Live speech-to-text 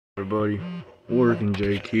everybody, Working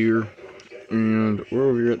Jake here, and we're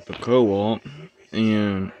over here at the co-op,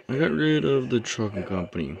 and I got rid of the trucking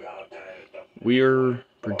company. We are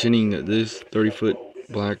pretending that this 30-foot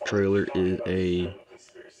black trailer is a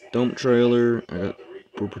dump trailer.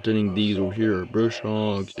 We're pretending these over here are brush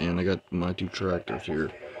hogs, and I got my two tractors here.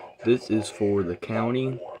 This is for the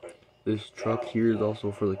county. This truck here is also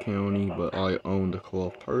for the county, but I own the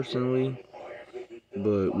co-op personally.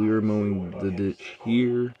 But we are mowing the ditch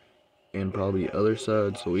here and probably the other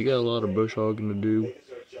side, so we got a lot of bush hogging to do.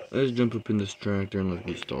 Let's jump up in this tractor and let's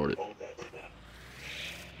get started.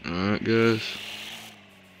 Alright guys,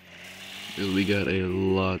 we got a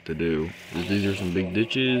lot to do. These are some big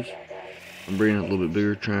ditches. I'm bringing a little bit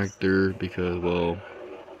bigger tractor because, well,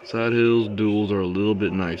 side hills duals are a little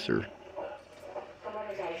bit nicer.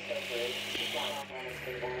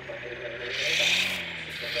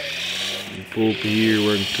 Pull up here,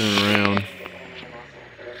 we're gonna turn around.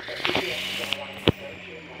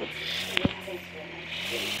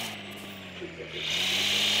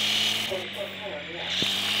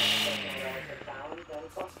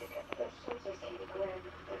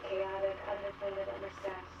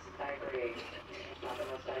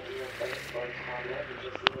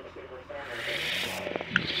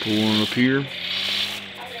 Let's pull on up here and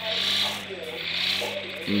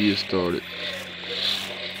get started.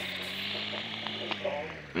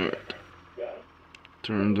 Alright.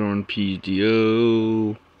 Turns on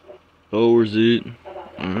PTO. Lowers it.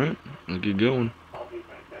 Alright, let's get going.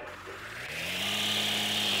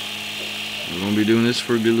 We're gonna be doing this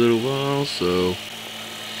for a good little while, so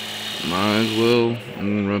might as well.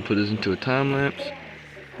 I'm gonna put this into a time lapse,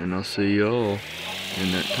 and I'll see y'all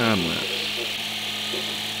in that time lapse.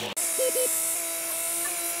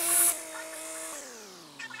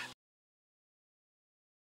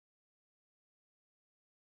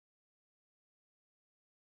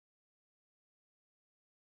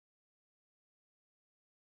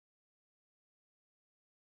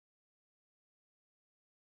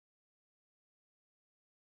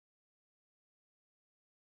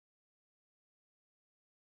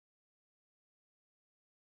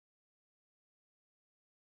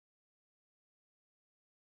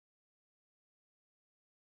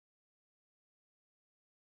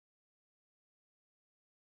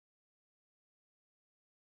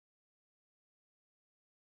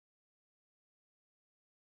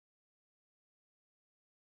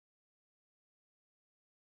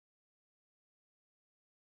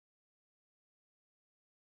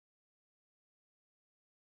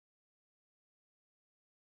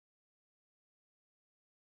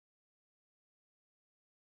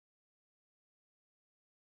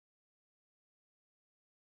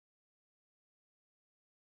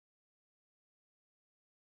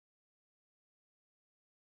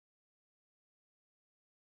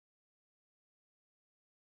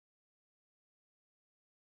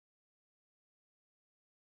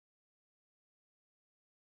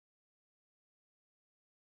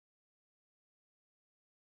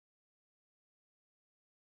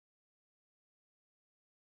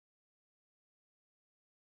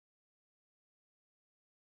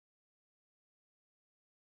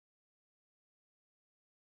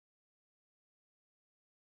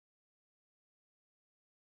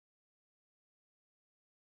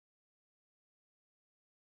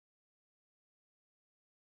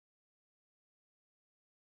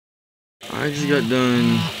 I just got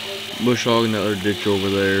done bush hogging the other ditch over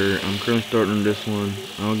there. I'm currently starting this one.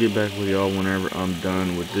 I'll get back with y'all whenever I'm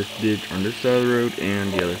done with this ditch on this side of the road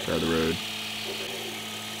and the other side of the road.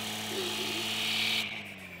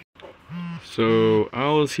 So I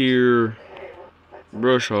was here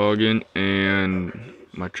brush hogging and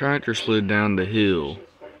my tractor slid down the hill.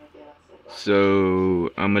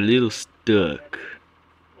 So I'm a little stuck.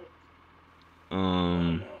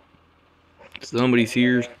 Somebody's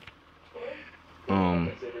here.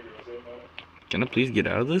 Can I please get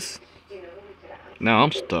out of this? Now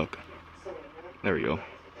I'm stuck. There we go.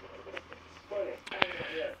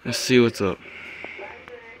 Let's see what's up.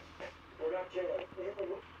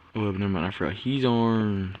 Oh, never mind, I forgot. He's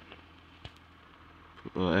on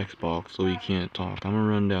Xbox, so he can't talk. I'm gonna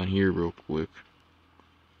run down here real quick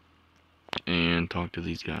and talk to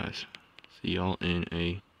these guys. See y'all in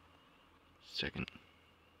a second.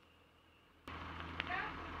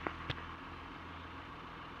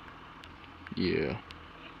 Yeah.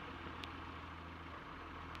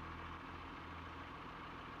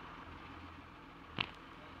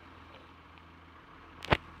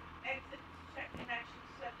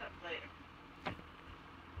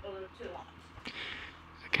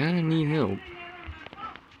 I kinda need help.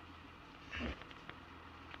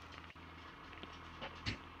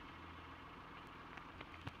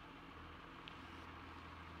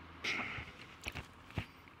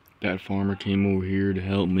 that farmer came over here to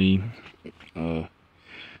help me. I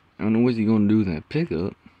don't know what he's gonna do with that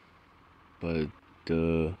pickup, but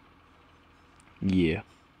yeah.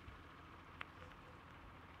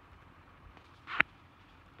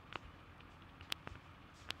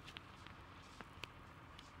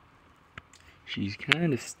 She's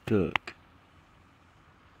kind of stuck.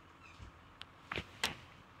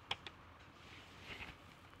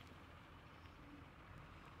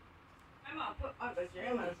 I'm gonna put my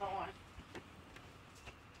pajamas on.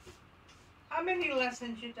 How many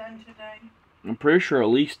lessons you done today? I'm pretty sure at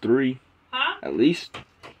least 3. Huh? At least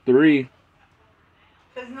 3.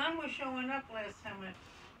 Because none was showing up last time.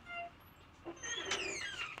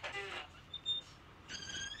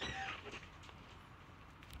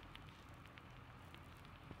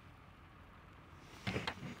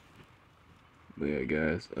 But yeah,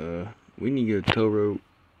 guys, we need to get a tow rope.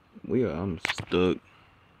 I'm stuck.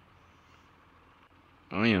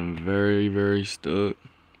 I am very, very stuck.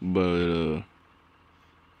 But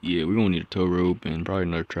yeah, we're gonna need a tow rope and probably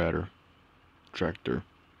another tractor.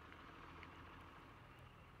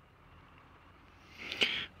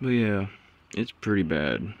 But yeah, it's pretty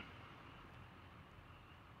bad.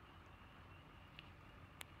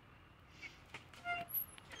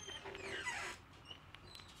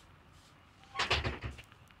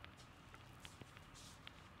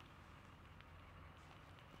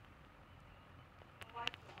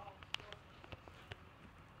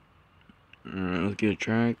 Alright, let's get a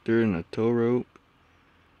tractor and a tow rope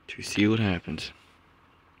to see what happens.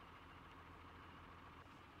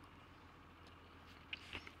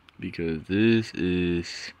 Because this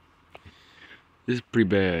is pretty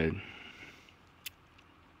bad.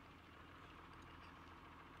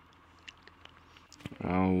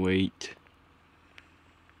 I'll wait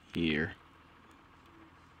here.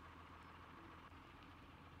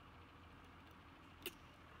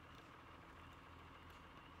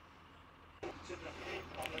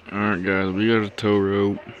 Alright guys, we got a tow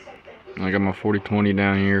rope. I got my 40-20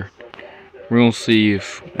 down here. We're gonna see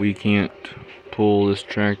if we can't pull this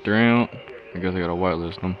tractor out. I guess I gotta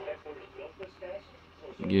whitelist them.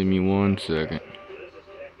 Give me 1 second.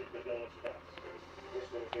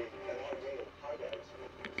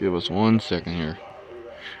 Give us 1 second here.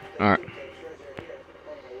 Alright.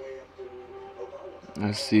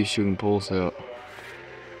 Let's see if she can pull us out.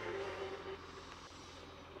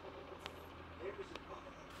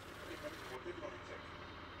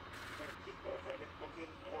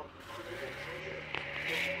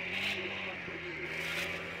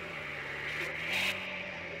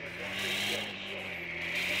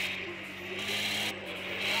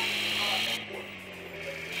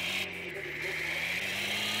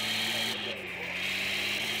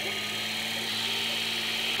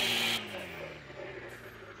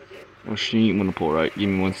 Well, she ain't gonna pull right. Give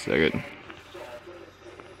me 1 second.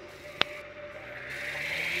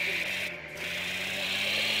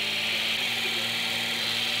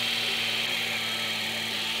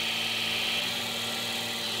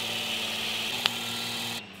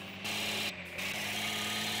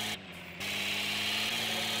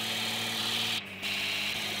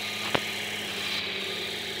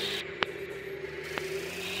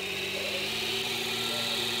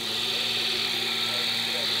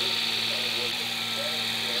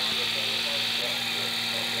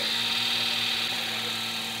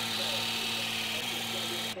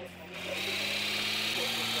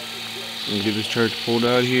 I'm gonna get this tractor pulled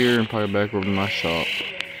out here and probably back over to my shop.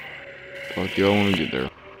 Talk to y'all when we get there.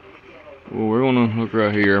 Well, we're gonna hook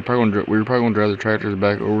right here. We're probably gonna drive the tractors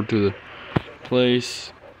back over to the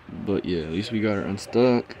place. But yeah, at least we got her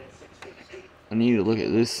unstuck. I need to look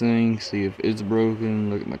at this thing, see if it's broken.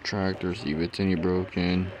 Look at my tractor, see if it's any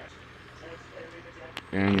broken.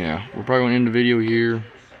 And yeah, we're probably gonna end the video here.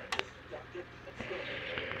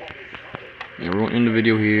 Yeah, we're gonna end the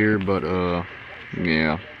video here, but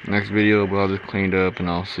yeah, next video we'll have this cleaned up and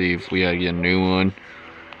I'll see if we gotta get a new one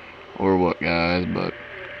or what, guys. But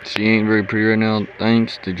she ain't very pretty right now.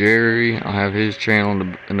 Thanks to Jerry. I'll have his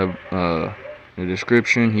channel in the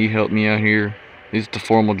description. He helped me out here. This is the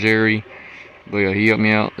formal Jerry, but yeah, he helped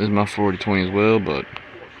me out. This is my 40-20 as well. But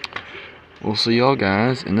we'll see y'all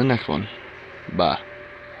guys in the next one. Bye.